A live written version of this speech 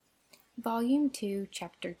Volume 2,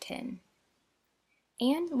 Chapter 10.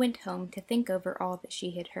 Anne went home to think over all that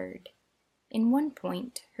she had heard. In one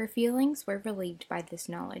point, her feelings were relieved by this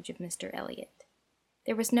knowledge of Mr. Elliot.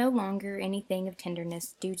 There was no longer anything of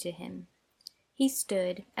tenderness due to him. He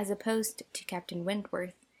stood, as opposed to Captain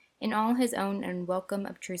Wentworth, in all his own unwelcome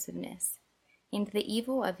obtrusiveness, and the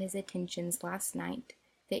evil of his attentions last night,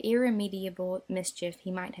 the irremediable mischief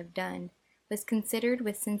he might have done, was considered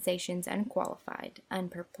with sensations unqualified,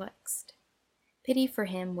 unperplexed. Pity for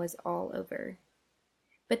him was all over.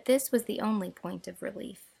 But this was the only point of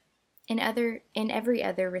relief. In every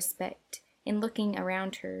other respect, in looking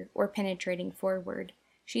around her, or penetrating forward,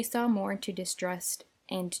 she saw more to distrust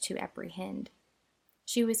and to apprehend.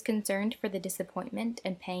 She was concerned for the disappointment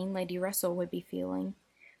and pain Lady Russell would be feeling,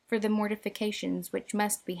 for the mortifications which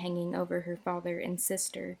must be hanging over her father and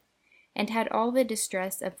sister, and had all the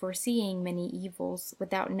distress of foreseeing many evils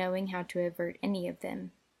without knowing how to avert any of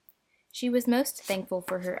them. She was most thankful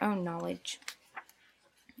for her own knowledge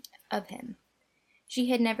of him. She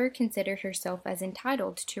had never considered herself as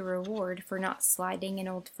entitled to reward for not slighting an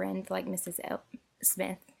old friend like Mrs.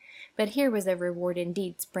 Smith, but here was a reward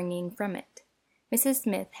indeed springing from it. Mrs.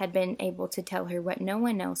 Smith had been able to tell her what no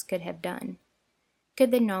one else could have done.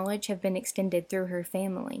 Could the knowledge have been extended through her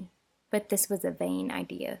family? But this was a vain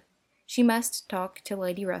idea. She must talk to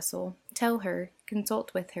Lady Russell, tell her,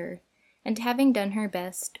 consult with her, and having done her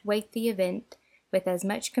best, wait the event with as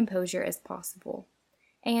much composure as possible.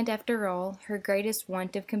 And, after all, her greatest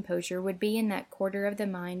want of composure would be in that quarter of the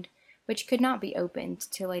mind which could not be opened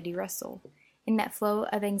to Lady Russell, in that flow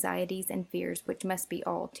of anxieties and fears which must be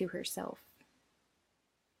all to herself.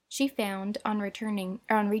 She found, on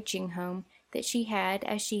reaching home, that she had,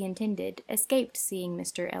 as she intended, escaped seeing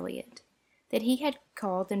Mr. Elliot, that he had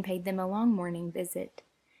called and paid them a long morning visit,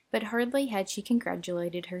 but hardly had she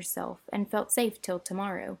congratulated herself and felt safe till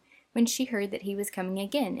tomorrow, when she heard that he was coming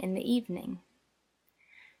again in the evening.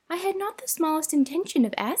 "I had not the smallest intention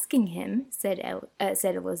of asking him," said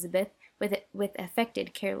Elizabeth, with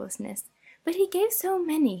affected carelessness, "but he gave so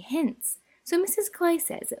many hints, so Mrs. Clay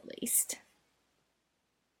says, at least."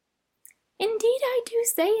 "Indeed I do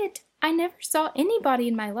say it. I never saw anybody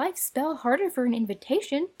in my life spell harder for an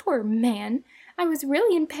invitation. Poor man! I was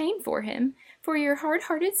really in pain for him, for your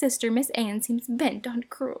hard-hearted sister, Miss Anne, seems bent on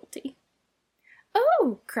cruelty."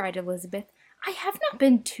 "Oh!" cried Elizabeth, "I have not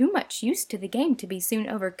been too much used to the game to be soon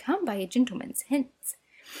overcome by a gentleman's hints.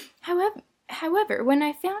 However, when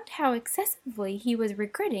I found how excessively he was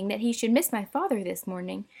regretting that he should miss my father this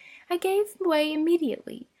morning, I gave way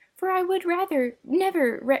immediately, for I would rather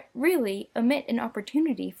never really omit an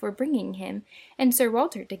opportunity for bringing him and Sir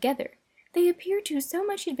Walter together. They appear to so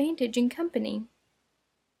much advantage in company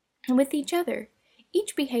with each other,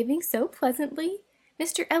 each behaving so pleasantly,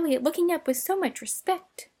 Mr. Elliot looking up with so much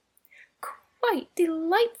respect." "Quite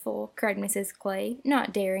delightful!" cried Mrs. Clay,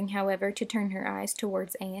 not daring, however, to turn her eyes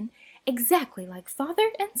towards Anne. "Exactly like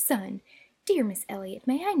father and son. Dear Miss Elliot,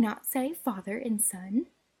 may I not say father and son?"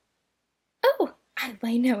 "Oh, I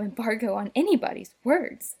lay no embargo on anybody's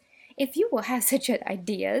words, if you will have such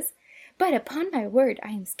ideas, but upon my word I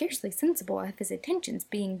am scarcely sensible of his attentions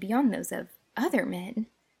being beyond those of other men."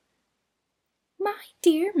 "My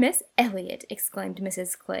dear Miss Elliot!" exclaimed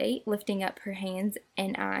Mrs. Clay, lifting up her hands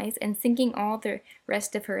and eyes, and sinking all the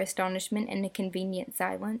rest of her astonishment in a convenient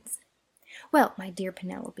silence. "Well, my dear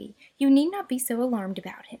Penelope, you need not be so alarmed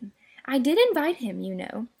about him. I did invite him, you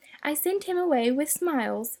know. I sent him away with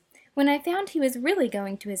smiles. When I found he was really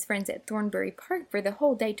going to his friends at Thornbury Park for the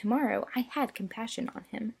whole day tomorrow, I had compassion on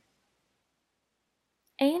him."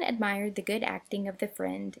 Anne admired the good acting of the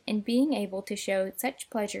friend in being able to show such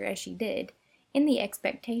pleasure as she did, in the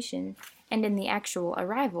expectation, and in the actual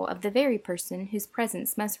arrival of the very person whose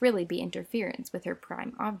presence must really be interference with her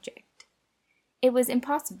prime object. It was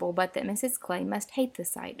impossible but that Mrs. Clay must hate the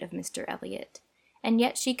sight of Mr. Elliot, and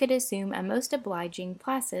yet she could assume a most obliging,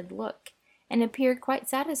 placid look, and appear quite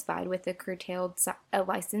satisfied with the curtailed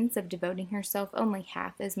license of devoting herself only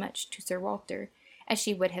half as much to Sir Walter as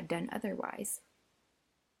she would have done otherwise.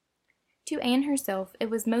 To Anne herself it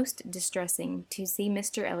was most distressing to see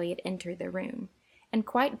Mr. Elliot enter the room, and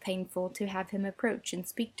quite painful to have him approach and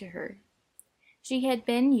speak to her. She had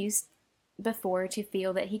been used before to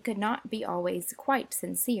feel that he could not be always quite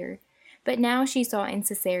sincere, but now she saw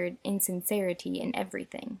insincerity in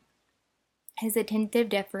everything. His attentive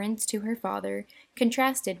deference to her father,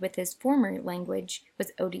 contrasted with his former language,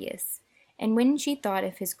 was odious, and when she thought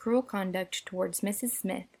of his cruel conduct towards Mrs.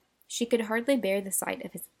 Smith, she could hardly bear the sight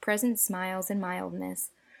of his present smiles and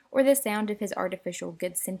mildness, or the sound of his artificial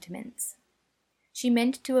good sentiments. She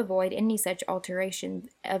meant to avoid any such alteration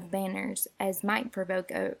of manners as might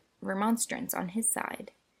provoke a remonstrance on his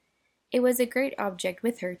side. It was a great object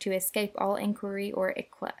with her to escape all inquiry or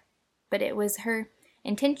éclat, but it was her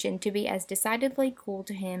intention to be as decidedly cool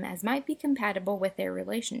to him as might be compatible with their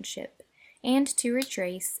relationship, and to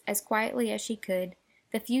retrace, as quietly as she could,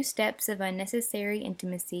 the few steps of unnecessary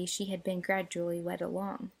intimacy she had been gradually led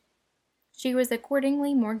along. She was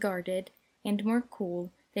accordingly more guarded and more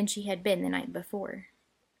cool than she had been the night before.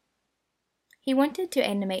 He wanted to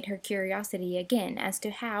animate her curiosity again as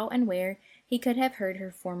to how and where he could have heard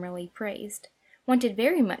her formerly praised, wanted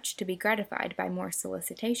very much to be gratified by more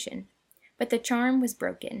solicitation, but the charm was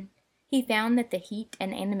broken. He found that the heat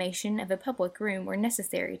and animation of a public room were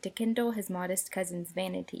necessary to kindle his modest cousin's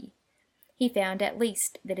vanity. He found at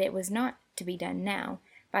least that it was not to be done now,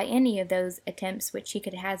 by any of those attempts which he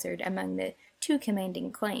could hazard among the too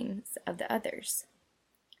commanding claims of the others.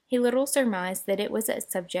 He little surmised that it was a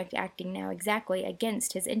subject acting now exactly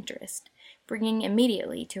against his interest, bringing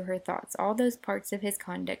immediately to her thoughts all those parts of his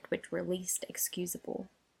conduct which were least excusable.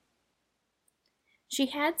 She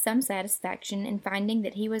had some satisfaction in finding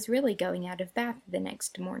that he was really going out of Bath the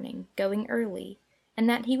next morning, going early, and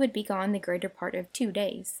that he would be gone the greater part of 2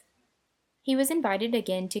 days. He was invited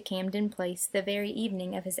again to Camden Place the very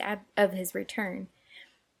evening of his return,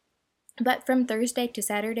 but from Thursday to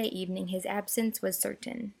Saturday evening his absence was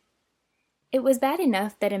certain. It was bad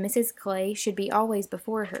enough that a Mrs. Clay should be always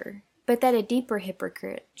before her, but that a deeper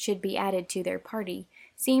hypocrite should be added to their party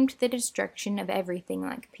seemed the destruction of everything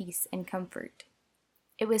like peace and comfort.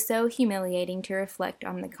 It was so humiliating to reflect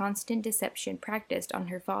on the constant deception practiced on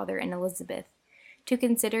her father and Elizabeth, to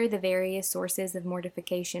consider the various sources of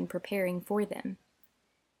mortification preparing for them.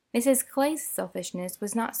 Mrs. Clay's selfishness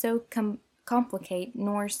was not so complicate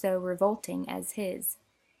nor so revolting as his,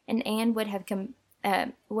 and Anne would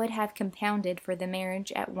have compounded for the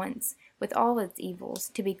marriage at once with all its evils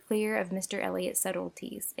to be clear of Mr. Elliott's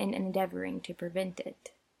subtleties in endeavoring to prevent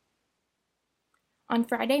it. On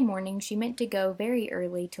Friday morning she meant to go very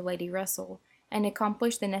early to Lady Russell and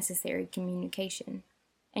accomplish the necessary communication,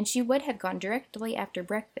 and she would have gone directly after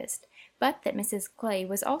breakfast, but that Mrs. Clay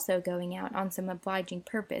was also going out on some obliging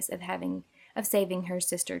purpose of saving her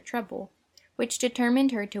sister trouble, which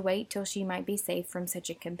determined her to wait till she might be safe from such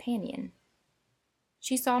a companion.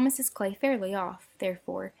 She saw Mrs. Clay fairly off,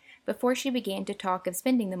 therefore, before she began to talk of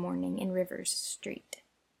spending the morning in Rivers Street.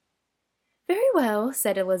 "Very well,"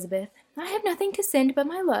 said Elizabeth. "I have nothing to send but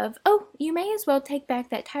my love. Oh, you may as well take back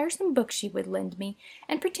that tiresome book she would lend me,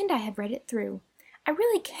 and pretend I have read it through. I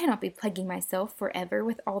really cannot be plaguing myself forever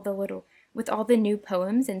with all the new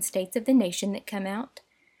poems and states of the nation that come out.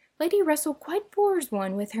 Lady Russell quite bores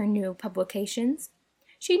one with her new publications.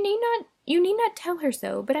 You need not tell her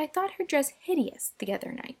so, but I thought her dress hideous the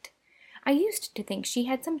other night. I used to think she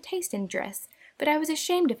had some taste in dress, but I was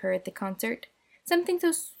ashamed of her at the concert. Something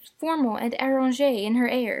so formal and arrangé in her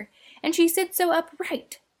air, and she sits so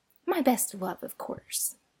upright. My best love, of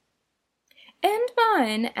course." "And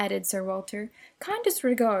mine," added Sir Walter. "Kindest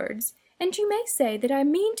regards, and you may say that I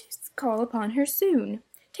mean to call upon her soon.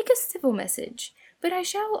 Take a civil message, but I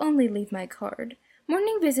shall only leave my card.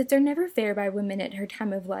 Morning visits are never fair by women at her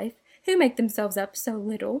time of life, who make themselves up so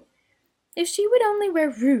little. If she would only wear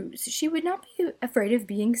rouge, she would not be afraid of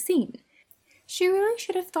being seen. She really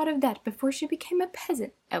should have thought of that before she became a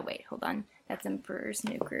peasant. Oh, wait, hold on. That's Emperor's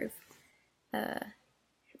New Groove.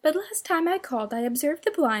 But last time I called, I observed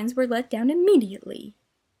the blinds were let down immediately."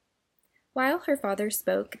 While her father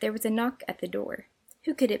spoke, there was a knock at the door.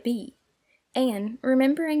 Who could it be? Anne,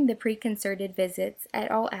 remembering the preconcerted visits at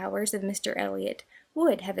all hours of Mr. Elliot,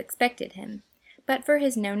 would have expected him, but for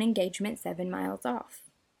his known engagement 7 miles off.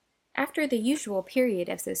 After the usual period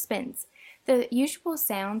of suspense, the usual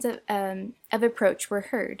sounds of approach were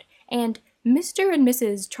heard, and Mr. and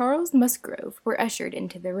Mrs. Charles Musgrove were ushered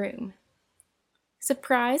into the room.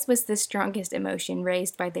 Surprise was the strongest emotion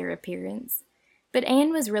raised by their appearance, but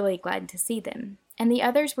Anne was really glad to see them, and the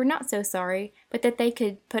others were not so sorry but that they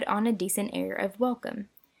could put on a decent air of welcome,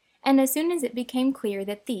 and as soon as it became clear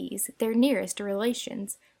that these, their nearest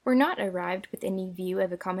relations, were not arrived with any view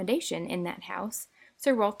of accommodation in that house,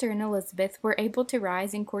 Sir Walter and Elizabeth were able to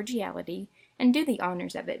rise in cordiality and do the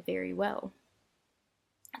honours of it very well.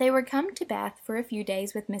 They were come to Bath for a few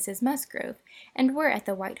days with Mrs. Musgrove, and were at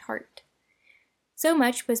the White Hart. So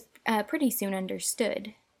much was pretty soon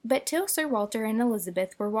understood, but till Sir Walter and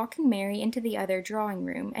Elizabeth were walking Mary into the other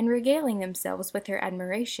drawing-room and regaling themselves with her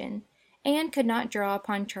admiration, Anne could not draw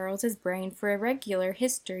upon Charles's brain for a regular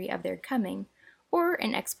history of their coming, or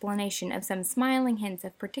an explanation of some smiling hints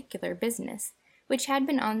of particular business, which had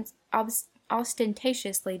been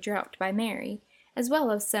ostentatiously dropped by Mary, as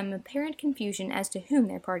well as some apparent confusion as to whom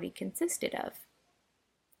their party consisted of.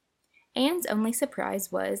 Anne's only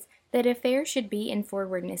surprise was that affairs should be in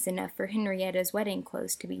forwardness enough for Henrietta's wedding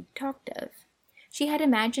clothes to be talked of. She had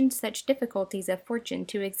imagined such difficulties of fortune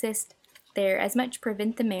to exist there as much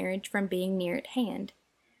prevent the marriage from being near at hand.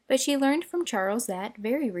 But she learned from Charles that,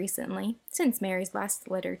 very recently, since Mary's last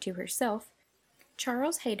letter to herself,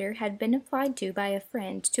 Charles Hayter had been applied to by a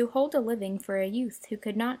friend to hold a living for a youth who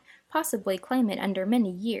could not possibly claim it under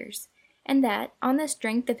many years, and that, on the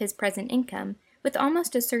strength of his present income, with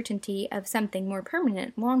almost a certainty of something more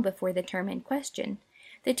permanent long before the term in question,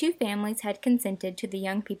 the two families had consented to the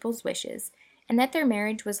young people's wishes, and that their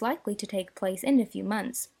marriage was likely to take place in a few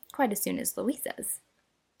months, quite as soon as Louisa's.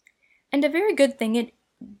 "And a very good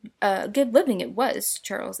living it was,"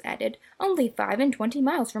 Charles added, "only 25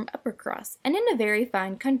 miles from Uppercross, and in a very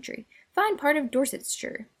fine country, fine part of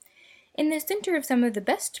Dorsetshire, in the centre of some of the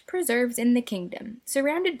best preserves in the kingdom,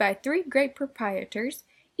 surrounded by 3 great proprietors,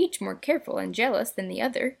 each more careful and jealous than the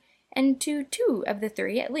other, and to 2 of the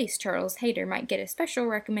 3 at least Charles Hayter might get a special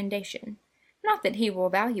recommendation. Not that he will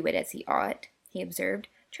value it as he ought," he observed.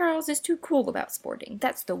 "Charles is too cool about sporting.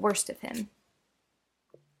 That's the worst of him."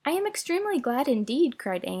 "I am extremely glad indeed,"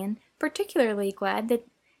 cried Anne, "particularly glad that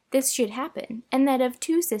this should happen, and that of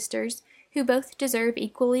 2 sisters, who both deserve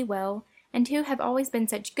equally well, and who have always been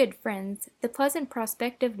such good friends, the pleasant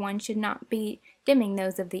prospect of one should not be dimming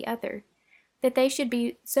those of the other, that they should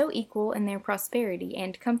be so equal in their prosperity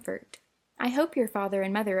and comfort. I hope your father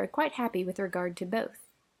and mother are quite happy with regard to both."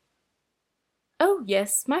 "Oh,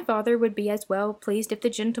 yes, my father would be as well pleased if the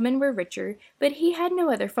gentleman were richer, but he had no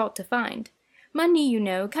other fault to find. Money, you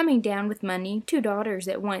know, coming down with money, 2 daughters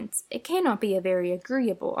at once, it cannot be a very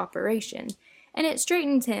agreeable operation, and it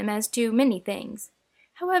straightens him as to many things.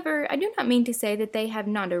 However, I do not mean to say that they have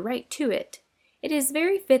not a right to it. It is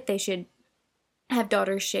very fit they should have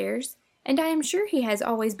daughters' shares, and I am sure he has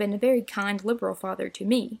always been a very kind, liberal father to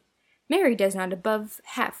me. Mary does not above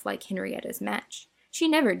half like Henrietta's match. She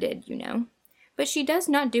never did, you know. But she does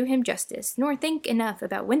not do him justice, nor think enough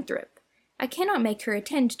about Winthrop. I cannot make her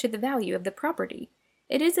attend to the value of the property.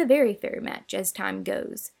 It is a very fair match, as times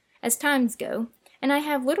go, and I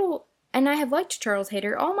have liked Charles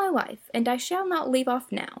Hayter all my life, and I shall not leave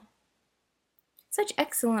off now." "Such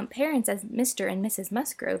excellent parents as Mr. and Mrs.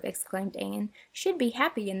 Musgrove," exclaimed Anne, "should be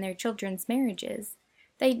happy in their children's marriages.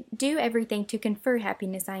 They do everything to confer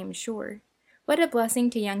happiness, I am sure. What a blessing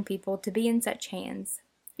to young people to be in such hands!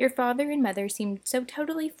 Your father and mother seem so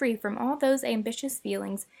totally free from all those ambitious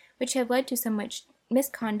feelings which have led to so much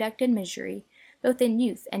misconduct and misery, both in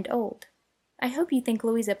youth and old. I hope you think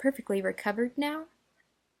Louisa perfectly recovered now?"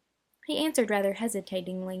 He answered rather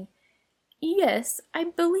hesitatingly, "Yes, I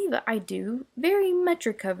believe I do, very much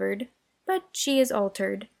recovered, but she is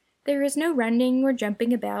altered. There is no running or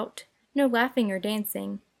jumping about, no laughing or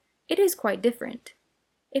dancing. It is quite different.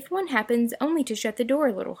 If one happens only to shut the door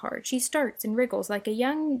a little hard, she starts and wriggles like a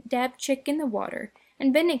young dab chick in the water,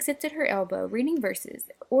 and Bennet sits at her elbow, reading verses,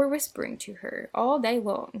 or whispering to her, all day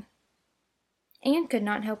long." Anne could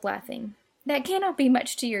not help laughing. "That cannot be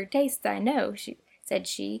much to your tastes, I know," said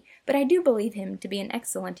she, "but I do believe him to be an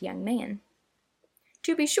excellent young man."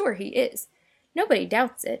 "To be sure he is. Nobody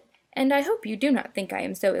doubts it, and I hope you do not think I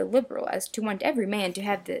am so illiberal as to want every man to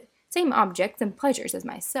have the same objects and pleasures as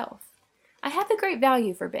myself. I have a great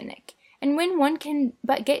value for Bennet, and when one can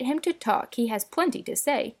but get him to talk, he has plenty to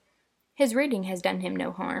say. His reading has done him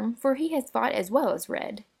no harm, for he has fought as well as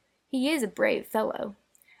read. He is a brave fellow.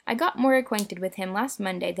 I got more acquainted with him last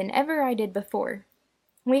Monday than ever I did before.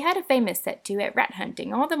 We had a famous set to at rat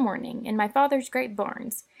hunting all the morning in my father's great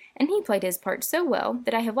barns, and he played his part so well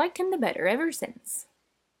that I have liked him the better ever since."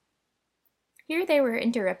 Here they were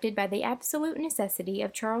interrupted by the absolute necessity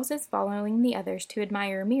of Charles's following the others to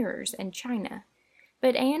admire mirrors and china,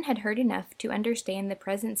 but Anne had heard enough to understand the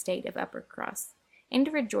present state of Uppercross,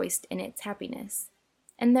 and rejoiced in its happiness.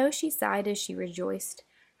 And though she sighed as she rejoiced,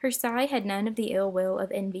 her sigh had none of the ill will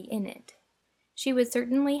of envy in it. She would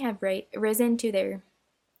certainly have risen to their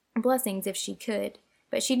blessings if she could,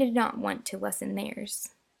 but she did not want to lessen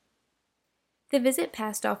theirs. The visit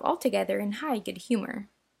passed off altogether in high good humor.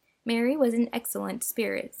 Mary was in excellent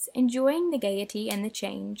spirits, enjoying the gaiety and the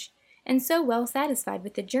change, and so well satisfied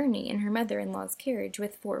with the journey in her mother-in-law's carriage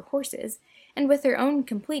with 4 horses, and with her own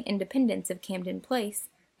complete independence of Camden Place,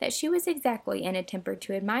 that she was exactly in a temper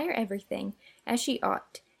to admire everything as she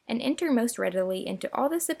ought, and enter most readily into all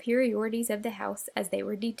the superiorities of the house as they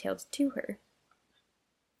were detailed to her.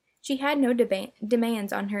 She had no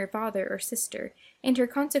demands on her father or sister, and her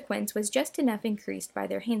consequence was just enough increased by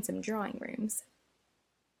their handsome drawing-rooms.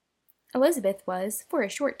 Elizabeth was, for a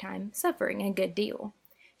short time, suffering a good deal.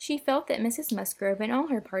 She felt that Mrs. Musgrove and all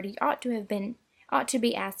her party ought ought to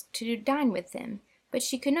be asked to dine with them, but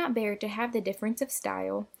she could not bear to have the difference of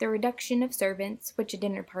style, the reduction of servants, which a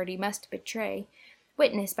dinner party must betray,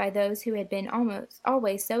 witnessed by those who had been almost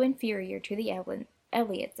always so inferior to the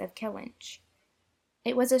Elliots of Kellynch.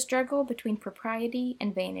 It was a struggle between propriety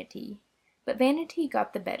and vanity, but vanity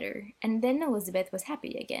got the better, and then Elizabeth was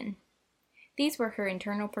happy again. These were her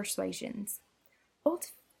internal persuasions.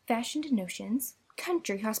 Old-fashioned notions,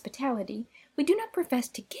 country hospitality. We do not profess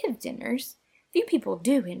to give dinners. Few people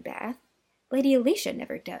do in Bath. Lady Alicia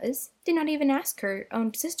never does, did not even ask her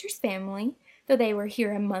own sister's family, though they were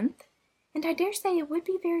here a month, and I dare say it would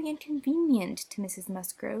be very inconvenient to Mrs.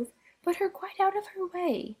 Musgrove, put her quite out of her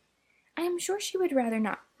way. I am sure she would rather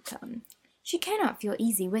not come. She cannot feel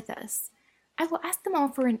easy with us. I will ask them all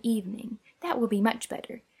for an evening. That will be much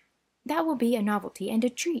better. That will be a novelty and a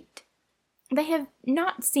treat. They have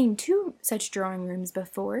not seen two such drawing-rooms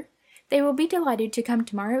before. They will be delighted to come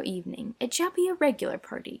tomorrow evening. It shall be a regular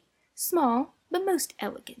party, small, but most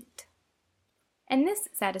elegant. And this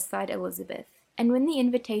satisfied Elizabeth, and when the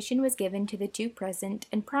invitation was given to the two present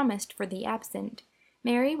and promised for the absent,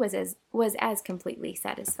 Mary was as completely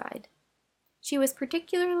satisfied. She was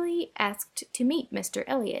particularly asked to meet Mr.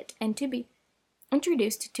 Elliot, and to be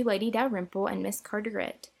introduced to Lady Dalrymple and Miss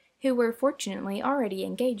Carteret, who were fortunately already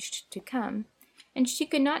engaged to come, and she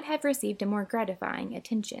could not have received a more gratifying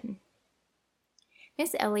attention.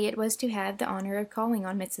 Miss Elliot was to have the honour of calling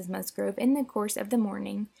on Mrs. Musgrove in the course of the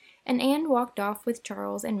morning, and Anne walked off with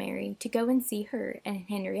Charles and Mary to go and see her and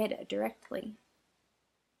Henrietta directly.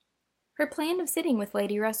 Her plan of sitting with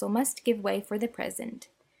Lady Russell must give way for the present.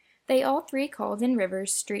 They all three called in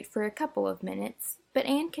Rivers Street for a couple of minutes, but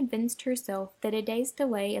Anne convinced herself that a day's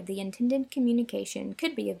delay of the intended communication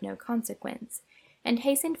could be of no consequence, and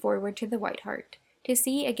hastened forward to the White Hart, to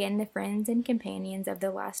see again the friends and companions of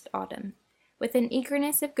the last autumn, with an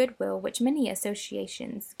eagerness of goodwill which many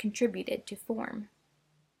associations contributed to form.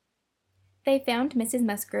 They found Mrs.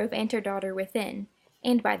 Musgrove and her daughter within,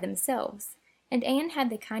 and by themselves, and Anne had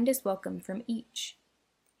the kindest welcome from each.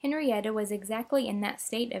 Henrietta was exactly in that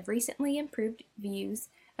state of recently improved views,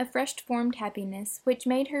 of fresh-formed happiness, which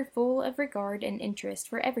made her full of regard and interest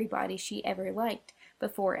for everybody she ever liked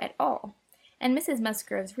before at all, and Mrs.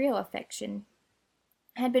 Musgrove's real affection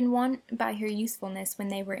had been won by her usefulness when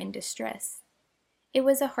they were in distress. It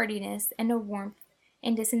was a heartiness and a warmth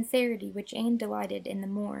and a sincerity which Anne delighted in the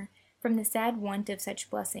more, from the sad want of such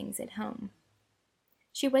blessings at home.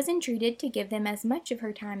 She was entreated to give them as much of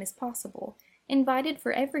her time as possible, invited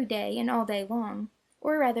for every day and all day long,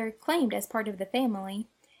 or rather claimed as part of the family,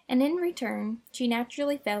 and in return she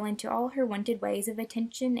naturally fell into all her wonted ways of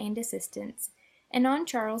attention and assistance, and on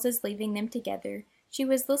Charles's leaving them together, she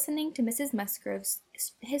was listening to Mrs. Musgrove's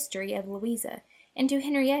history of Louisa, and to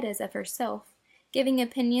Henrietta's of herself, giving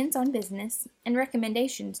opinions on business, and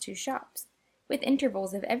recommendations to shops, with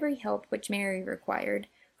intervals of every help which Mary required,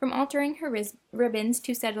 from altering her ribbons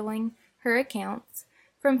to settling her accounts,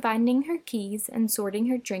 from finding her keys and sorting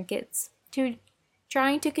her trinkets, to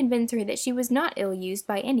trying to convince her that she was not ill-used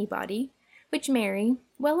by anybody, which Mary,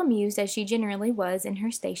 well amused as she generally was in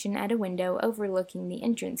her station at a window overlooking the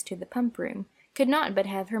entrance to the pump-room, could not but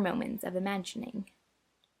have her moments of imagining.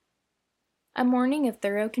 A morning of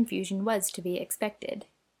thorough confusion was to be expected.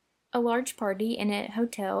 A large party in a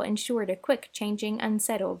hotel ensured a quick, changing,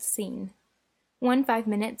 unsettled scene. 5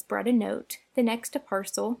 minutes brought a note, the next a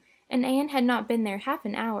parcel, and Anne had not been there half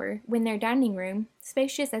an hour when their dining-room,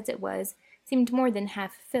 spacious as it was, seemed more than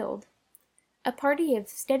half filled. A party of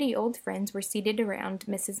steady old friends were seated around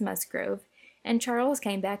Mrs. Musgrove, and Charles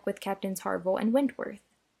came back with Captains Harville and Wentworth.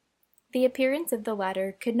 The appearance of the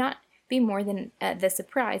latter could not be more than the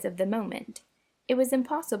surprise of the moment. It was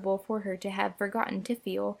impossible for her to have forgotten to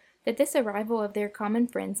feel that this arrival of their common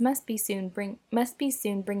friends must be soon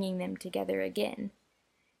bringing them together again.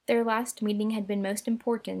 Their last meeting had been most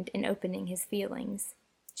important in opening his feelings.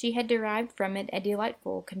 She had derived from it a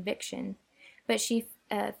delightful conviction, but she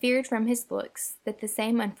feared from his looks that the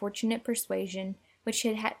same unfortunate persuasion which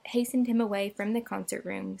had hastened him away from the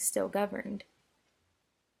concert-room still governed.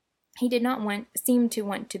 He did not seem to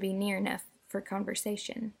want to be near enough for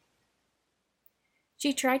conversation.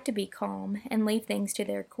 She tried to be calm and leave things to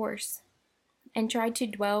their course, and tried to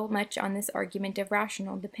dwell much on this argument of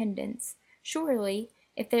rational dependence. Surely,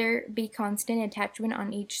 if there be constant attachment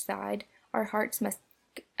on each side, our hearts must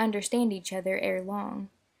understand each other ere long.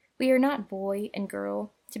 We are not boy and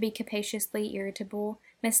girl, to be capaciously irritable,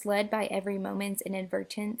 misled by every moment's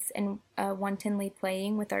inadvertence, and wantonly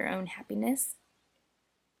playing with our own happiness.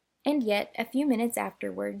 And yet, a few minutes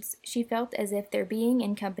afterwards, she felt as if their being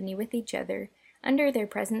in company with each other, under their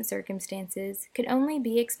present circumstances, could only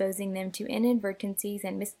be exposing them to inadvertencies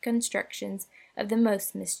and misconstructions of the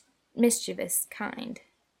most mischievous kind.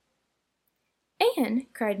 "Anne,"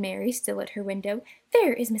 cried Mary, still at her window,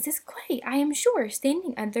 "there is Mrs. Clay, I am sure,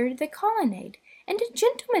 standing under the colonnade, and a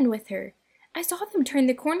gentleman with her. I saw them turn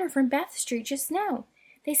the corner from Bath Street just now.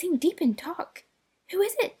 They seem deep in talk. Who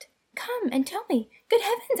is it? Come and tell me. Good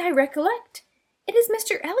heavens, I recollect. It is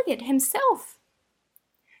Mr. Elliot himself."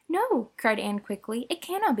 "No," cried Anne quickly, "it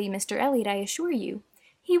cannot be Mr. Elliot, I assure you.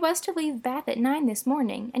 He was to leave Bath at 9 this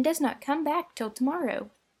morning, and does not come back till tomorrow."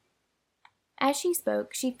 As she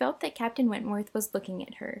spoke, she felt that Captain Wentworth was looking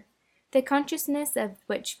at her, the consciousness of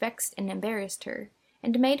which vexed and embarrassed her,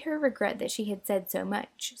 and made her regret that she had said so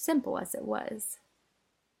much, simple as it was.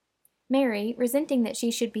 Mary, resenting that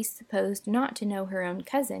she should be supposed not to know her own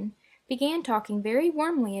cousin, began talking very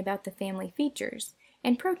warmly about the family features,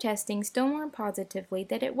 and protesting still more positively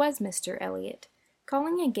that it was Mr. Elliot,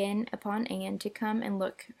 calling again upon Anne to come and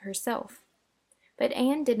look herself. But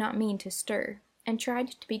Anne did not mean to stir, and tried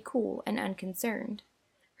to be cool and unconcerned.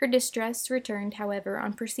 Her distress returned, however,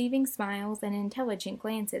 on perceiving smiles and intelligent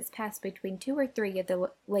glances pass between 2 or 3 of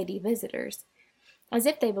the lady visitors, as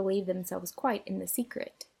if they believed themselves quite in the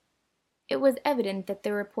secret. It was evident that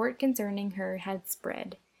the report concerning her had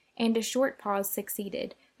spread, and a short pause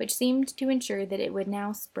succeeded, which seemed to ensure that it would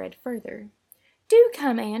now spread further. "Do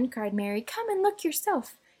come, Anne," cried Mary. "Come and look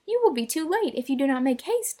yourself. You will be too late if you do not make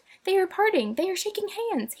haste. They are parting. They are shaking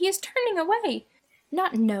hands. He is turning away.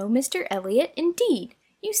 Not know Mr. Elliot, indeed!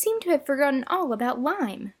 You seem to have forgotten all about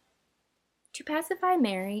Lyme." To pacify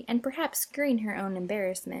Mary, and perhaps screen her own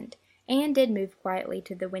embarrassment, Anne did move quietly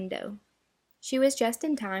to the window. She was just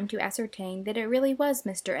in time to ascertain that it really was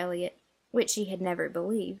Mr. Elliot, which she had never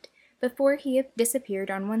believed, before he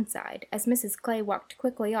disappeared on one side, as Mrs. Clay walked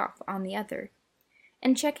quickly off on the other.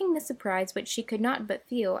 And checking the surprise which she could not but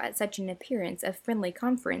feel at such an appearance of friendly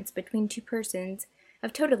conference between 2 persons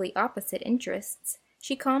of totally opposite interests,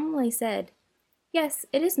 she calmly said, "Yes,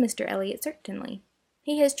 it is Mr. Elliot, certainly.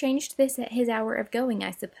 He has changed this at his hour of going, I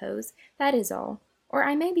suppose, that is all, or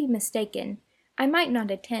I may be mistaken. I might not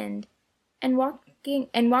attend," and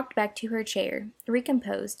walked back to her chair,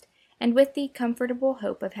 recomposed, and with the comfortable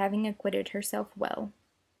hope of having acquitted herself well.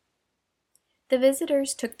 The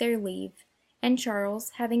visitors took their leave, and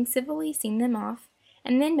Charles, having civilly seen them off,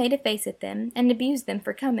 and then made a face at them, and abused them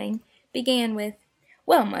for coming, began with,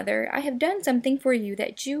 "Well, mother, I have done something for you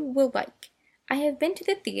that you will like. I have been to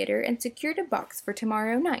the theatre and secured a box for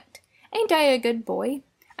tomorrow night. Ain't I a good boy?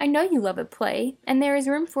 I know you love a play, and there is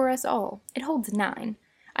room for us all. It holds 9.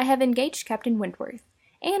 I have engaged Captain Wentworth.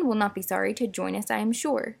 Anne will not be sorry to join us, I am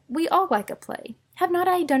sure. We all like a play. Have not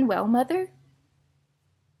I done well, mother?"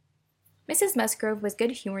 Mrs. Musgrove was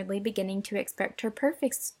good-humouredly beginning to expect her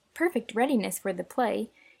perfect readiness for the play,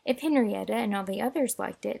 if Henrietta and all the others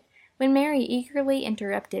liked it, when Mary eagerly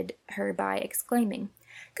interrupted her by exclaiming,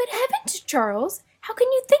 "Good heavens, Charles! How can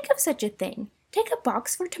you think of such a thing? Take a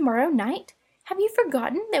box for tomorrow night? Have you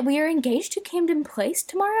forgotten that we are engaged to Camden Place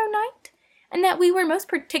tomorrow night, and that we were most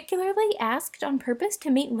particularly asked on purpose to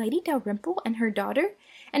meet Lady Dalrymple and her daughter,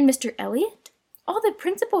 and Mr. Elliot, all the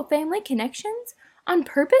principal family connections, on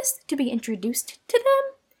purpose to be introduced to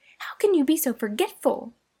them? How can you be so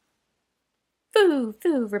forgetful?" "Phoo,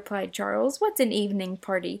 phoo," replied Charles. "What's an evening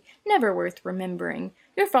party? Never worth remembering.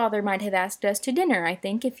 Your father might have asked us to dinner, I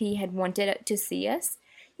think, if he had wanted to see us.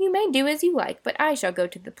 You may do as you like, but I shall go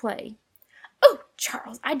to the play." "Oh,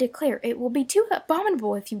 Charles, I declare it will be too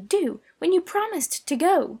abominable if you do, when you promised to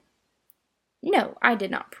go." "No, I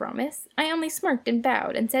did not promise. I only smirked and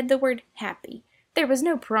bowed, and said the word happy. There was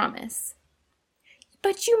no promise."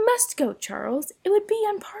 "But you must go, Charles. It would be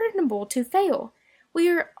unpardonable to fail. We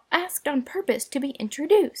are asked on purpose to be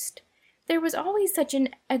introduced. There was always such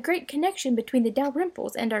a great connection between the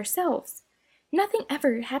Dalrymples and ourselves. Nothing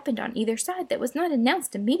ever happened on either side that was not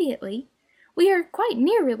announced immediately. We are quite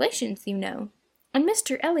near relations, you know. And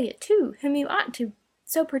Mr. Elliot, too, whom you ought to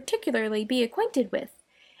so particularly be acquainted with.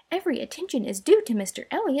 Every attention is due to Mr.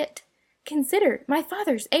 Elliot. Consider, my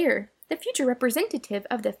father's heir, the future representative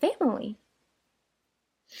of the family."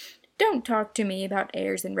 "Don't talk to me about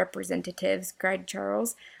heirs and representatives," cried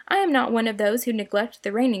Charles. "I am not one of those who neglect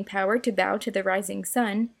the reigning power to bow to the rising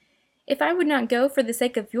sun. If I would not go for the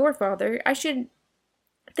sake of your father, I should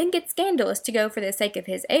think it scandalous to go for the sake of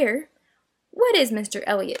his heir. What is Mr.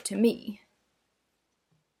 Elliot to me?"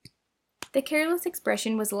 The careless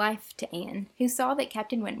expression was life to Anne, who saw that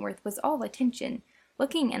Captain Wentworth was all attention,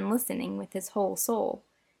 looking and listening with his whole soul,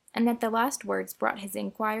 and that the last words brought his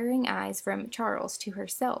inquiring eyes from Charles to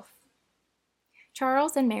herself.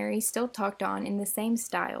 Charles and Mary still talked on in the same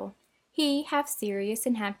style, he half serious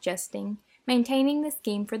and half jesting, maintaining the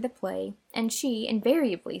scheme for the play, and she,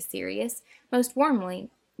 invariably serious, most warmly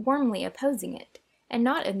opposing it, and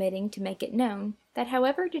not omitting to make it known that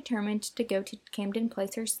however determined to go to Camden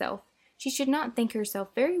Place herself, she should not think herself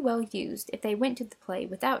very well used if they went to the play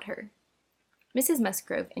without her. Mrs.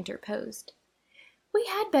 Musgrove interposed. "We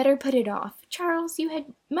had better put it off. Charles, you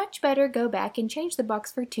had much better go back and change the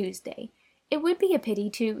box for Tuesday. It would be a pity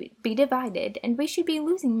to be divided, and we should be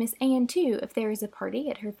losing Miss Anne too if there is a party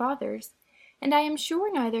at her father's. And I am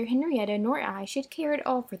sure neither Henrietta nor I should care at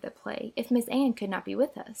all for the play, if Miss Anne could not be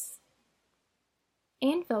with us."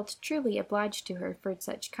 Anne felt truly obliged to her for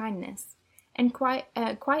such kindness, and quite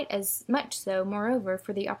as much so, moreover,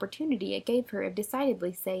 for the opportunity it gave her of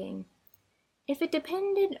decidedly saying, "If it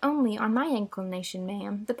depended only on my inclination,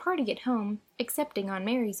 ma'am, the party at home, excepting on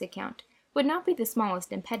Mary's account, would not be the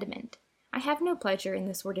smallest impediment. I have no pleasure in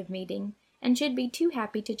the sort of meeting, and should be too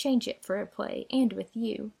happy to change it for a play, and with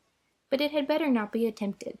you. But it had better not be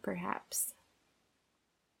attempted, perhaps."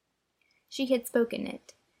 She had spoken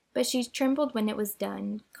it, but she trembled when it was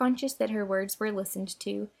done, conscious that her words were listened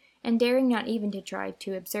to, and daring not even to try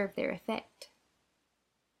to observe their effect.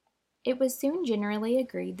 It was soon generally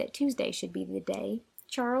agreed that Tuesday should be the day,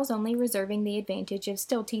 Charles only reserving the advantage of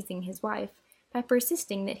still teasing his wife, by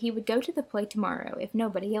persisting that he would go to the play tomorrow if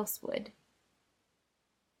nobody else would.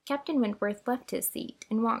 Captain Wentworth left his seat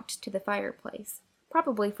and walked to the fireplace,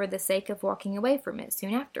 probably for the sake of walking away from it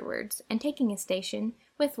soon afterwards, and taking a station,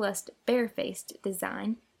 with less barefaced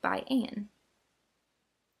design, by Anne.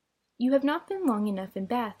 "You have not been long enough in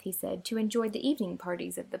Bath," he said, "to enjoy the evening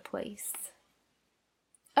parties of the place."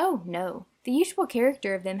 "Oh, no. The usual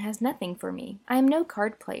character of them has nothing for me. I am no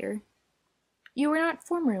card player." "You were not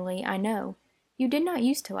formerly, I know. You did not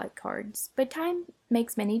used to like cards, but time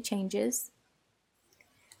makes many changes."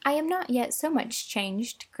 "I am not yet so much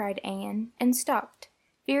changed," cried Anne, and stopped,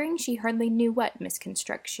 fearing she hardly knew what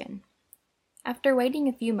misconstruction. After waiting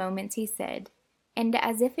a few moments, he said, and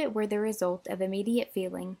as if it were the result of immediate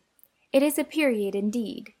feeling, "It is a period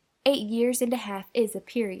indeed. 8 years and a half is a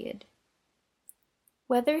period."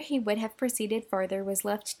 Whether he would have proceeded farther was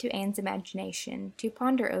left to Anne's imagination to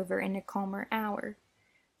ponder over in a calmer hour,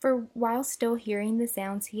 for while still hearing the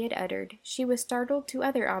sounds he had uttered, she was startled to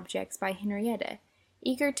other objects by Henrietta,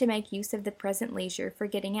 eager to make use of the present leisure for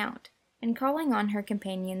getting out, and calling on her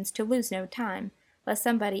companions to lose no time, lest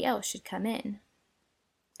somebody else should come in.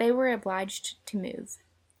 They were obliged to move.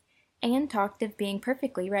 Anne talked of being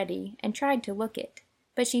perfectly ready, and tried to look it,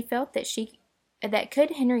 but she felt that could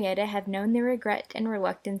Henrietta have known the regret and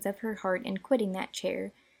reluctance of her heart in quitting that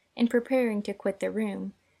chair, in preparing to quit the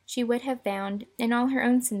room, she would have found, in all her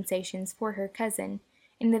own sensations for her cousin,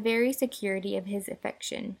 in the very security of his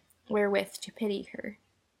affection, wherewith to pity her.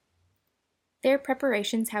 Their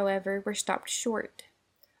preparations, however, were stopped short.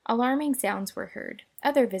 Alarming sounds were heard,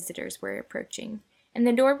 other visitors were approaching, and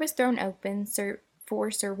the door was thrown open for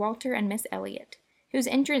Sir Walter and Miss Elliot, whose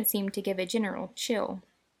entrance seemed to give a general chill.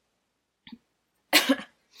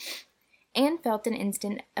 Anne felt an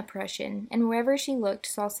instant oppression, and wherever she looked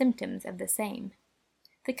saw symptoms of the same.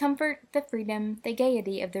 The comfort, the freedom, the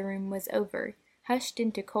gaiety of the room was over, hushed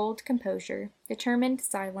into cold composure, determined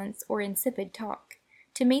silence, or insipid talk,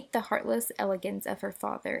 to meet the heartless elegance of her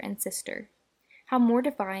father and sister. How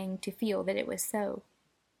mortifying to feel that it was so!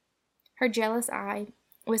 Her jealous eye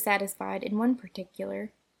was satisfied in one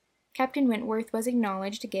particular. Captain Wentworth was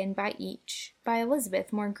acknowledged again by each, by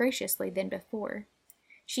Elizabeth more graciously than before.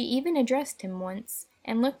 She even addressed him once,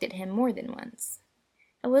 and looked at him more than once.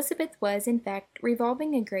 Elizabeth was, in fact,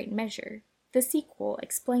 revolving a great measure. The sequel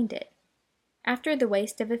explained it. After the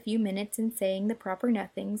waste of a few minutes in saying the proper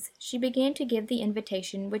nothings, she began to give the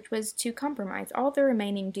invitation which was to compromise all the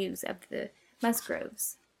remaining dues of the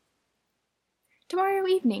Musgroves. "Tomorrow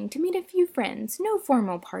evening, to meet a few friends, no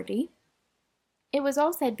formal party." It was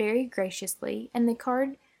all said very graciously, and the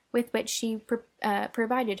card with which she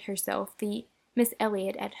provided herself, the Miss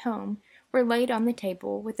Elliot at home, were laid on the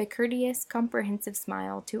table, with a courteous, comprehensive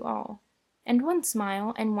smile to all, and one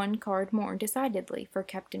smile and one card more decidedly for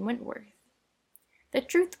Captain Wentworth. The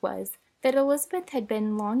truth was, that Elizabeth had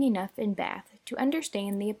been long enough in Bath to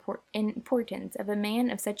understand the importance of a man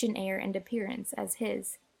of such an air and appearance as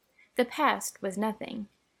his. The past was nothing.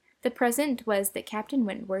 The present was that Captain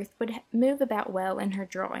Wentworth would move about well in her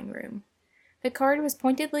drawing-room. The card was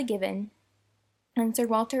pointedly given, and Sir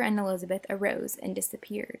Walter and Elizabeth arose and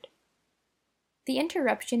disappeared. The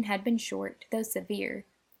interruption had been short, though severe.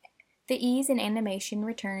 The ease and animation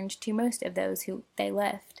returned to most of those who they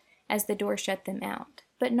left, as the door shut them out,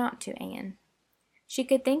 but not to Anne. She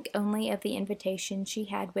could think only of the invitation she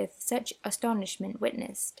had with such astonishment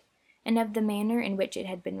witnessed, and of the manner in which it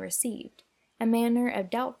had been received, a manner of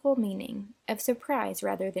doubtful meaning, of surprise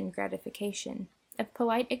rather than gratification, of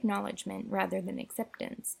polite acknowledgment rather than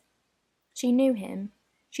acceptance. She knew him,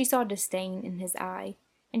 she saw disdain in his eye,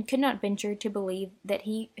 and could not venture to believe that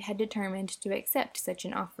he had determined to accept such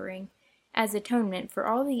an offering, as atonement for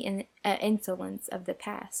all the insolence of the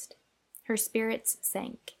past. Her spirits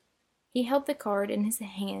sank. He held the card in his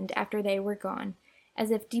hand after they were gone, as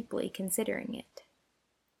if deeply considering it.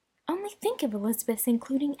 "Only think of Elizabeth's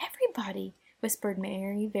including everybody," whispered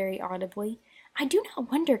Mary very audibly. "I do not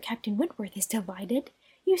wonder Captain Wentworth is delighted.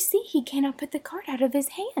 You see he cannot put the card out of his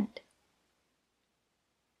hand."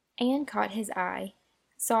 Anne caught his eye,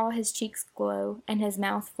 saw his cheeks glow, and his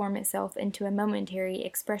mouth form itself into a momentary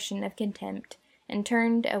expression of contempt, and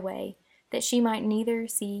turned away, that she might neither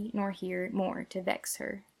see nor hear more to vex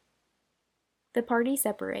her. The party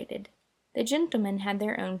separated. The gentlemen had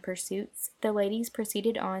their own pursuits, the ladies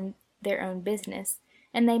proceeded on their own business,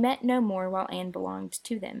 and they met no more while Anne belonged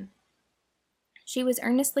to them. She was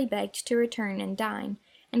earnestly begged to return and dine,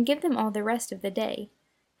 and give them all the rest of the day,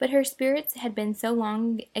 but her spirits had been so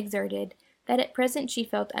long exerted that at present she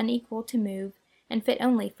felt unequal to move, and fit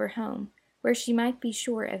only for home, where she might be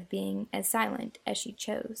sure of being as silent as she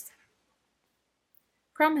chose.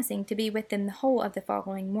 Promising to be with them the whole of the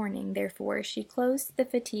following morning, therefore, she closed the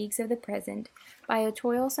fatigues of the present by a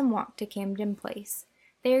toilsome walk to Camden Place,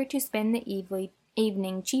 there to spend the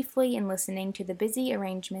evening chiefly in listening to the busy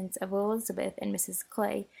arrangements of Elizabeth and Mrs.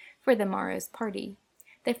 Clay for the morrow's party,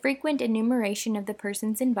 the frequent enumeration of the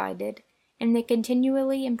persons invited, and the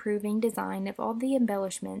continually improving design of all the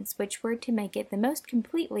embellishments which were to make it the most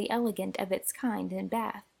completely elegant of its kind in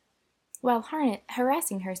Bath, while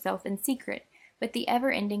harassing herself in secret with the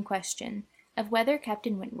ever-ending question of whether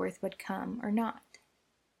Captain Wentworth would come or not.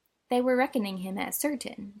 They were reckoning him as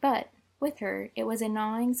certain, but, with her, it was a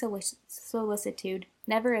gnawing solicitude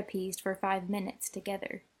never appeased for 5 minutes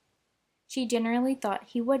together. She generally thought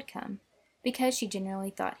he would come, because she generally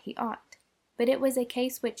thought he ought, but it was a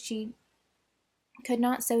case which she could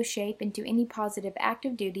not so shape into any positive act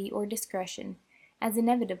of duty or discretion as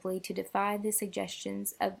inevitably to defy the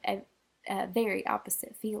suggestions of very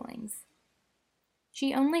opposite feelings.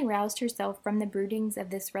 She only roused herself from the broodings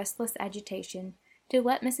of this restless agitation to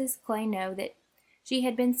let Mrs. Clay know that she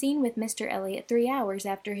had been seen with Mr. Elliot 3 hours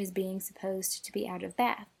after his being supposed to be out of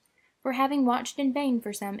Bath, for having watched in vain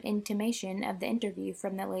for some intimation of the interview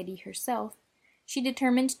from the lady herself, she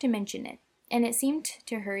determined to mention it, and it seemed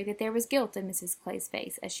to her that there was guilt in Mrs. Clay's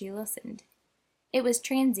face as she listened. It was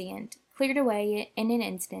transient, cleared away in an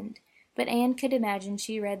instant, but Anne could imagine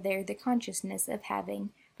she read there the consciousness of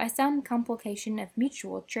having, by some complication of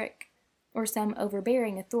mutual trick, or some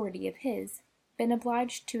overbearing authority of his, been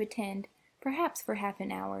obliged to attend, perhaps for half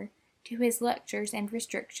an hour, to his lectures and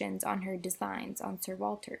restrictions on her designs on Sir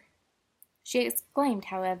Walter. She exclaimed,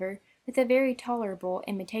 however, with a very tolerable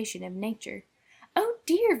imitation of nature, "Oh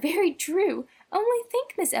dear, very true! Only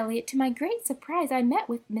think, Miss Elliot, to my great surprise I met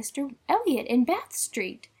with Mr. Elliot in Bath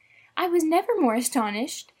Street. I was never more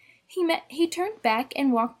astonished. He turned back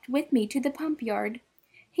and walked with me to the pump yard.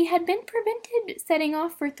 He had been prevented setting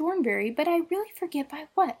off for Thornbury, but I really forget by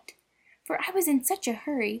what, for I was in such a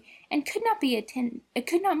hurry, and could not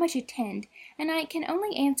much attend, and I can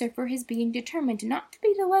only answer for his being determined not to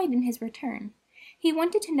be delayed in his return. He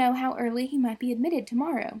wanted to know how early he might be admitted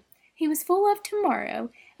tomorrow. He was full of tomorrow,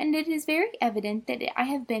 and it is very evident that I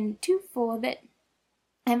have been too full of it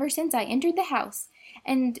ever since I entered the house,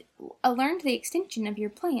 and learned the extension of your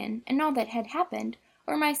plan, and all that had happened,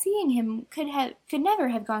 or my seeing him could never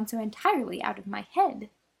have gone so entirely out of my head."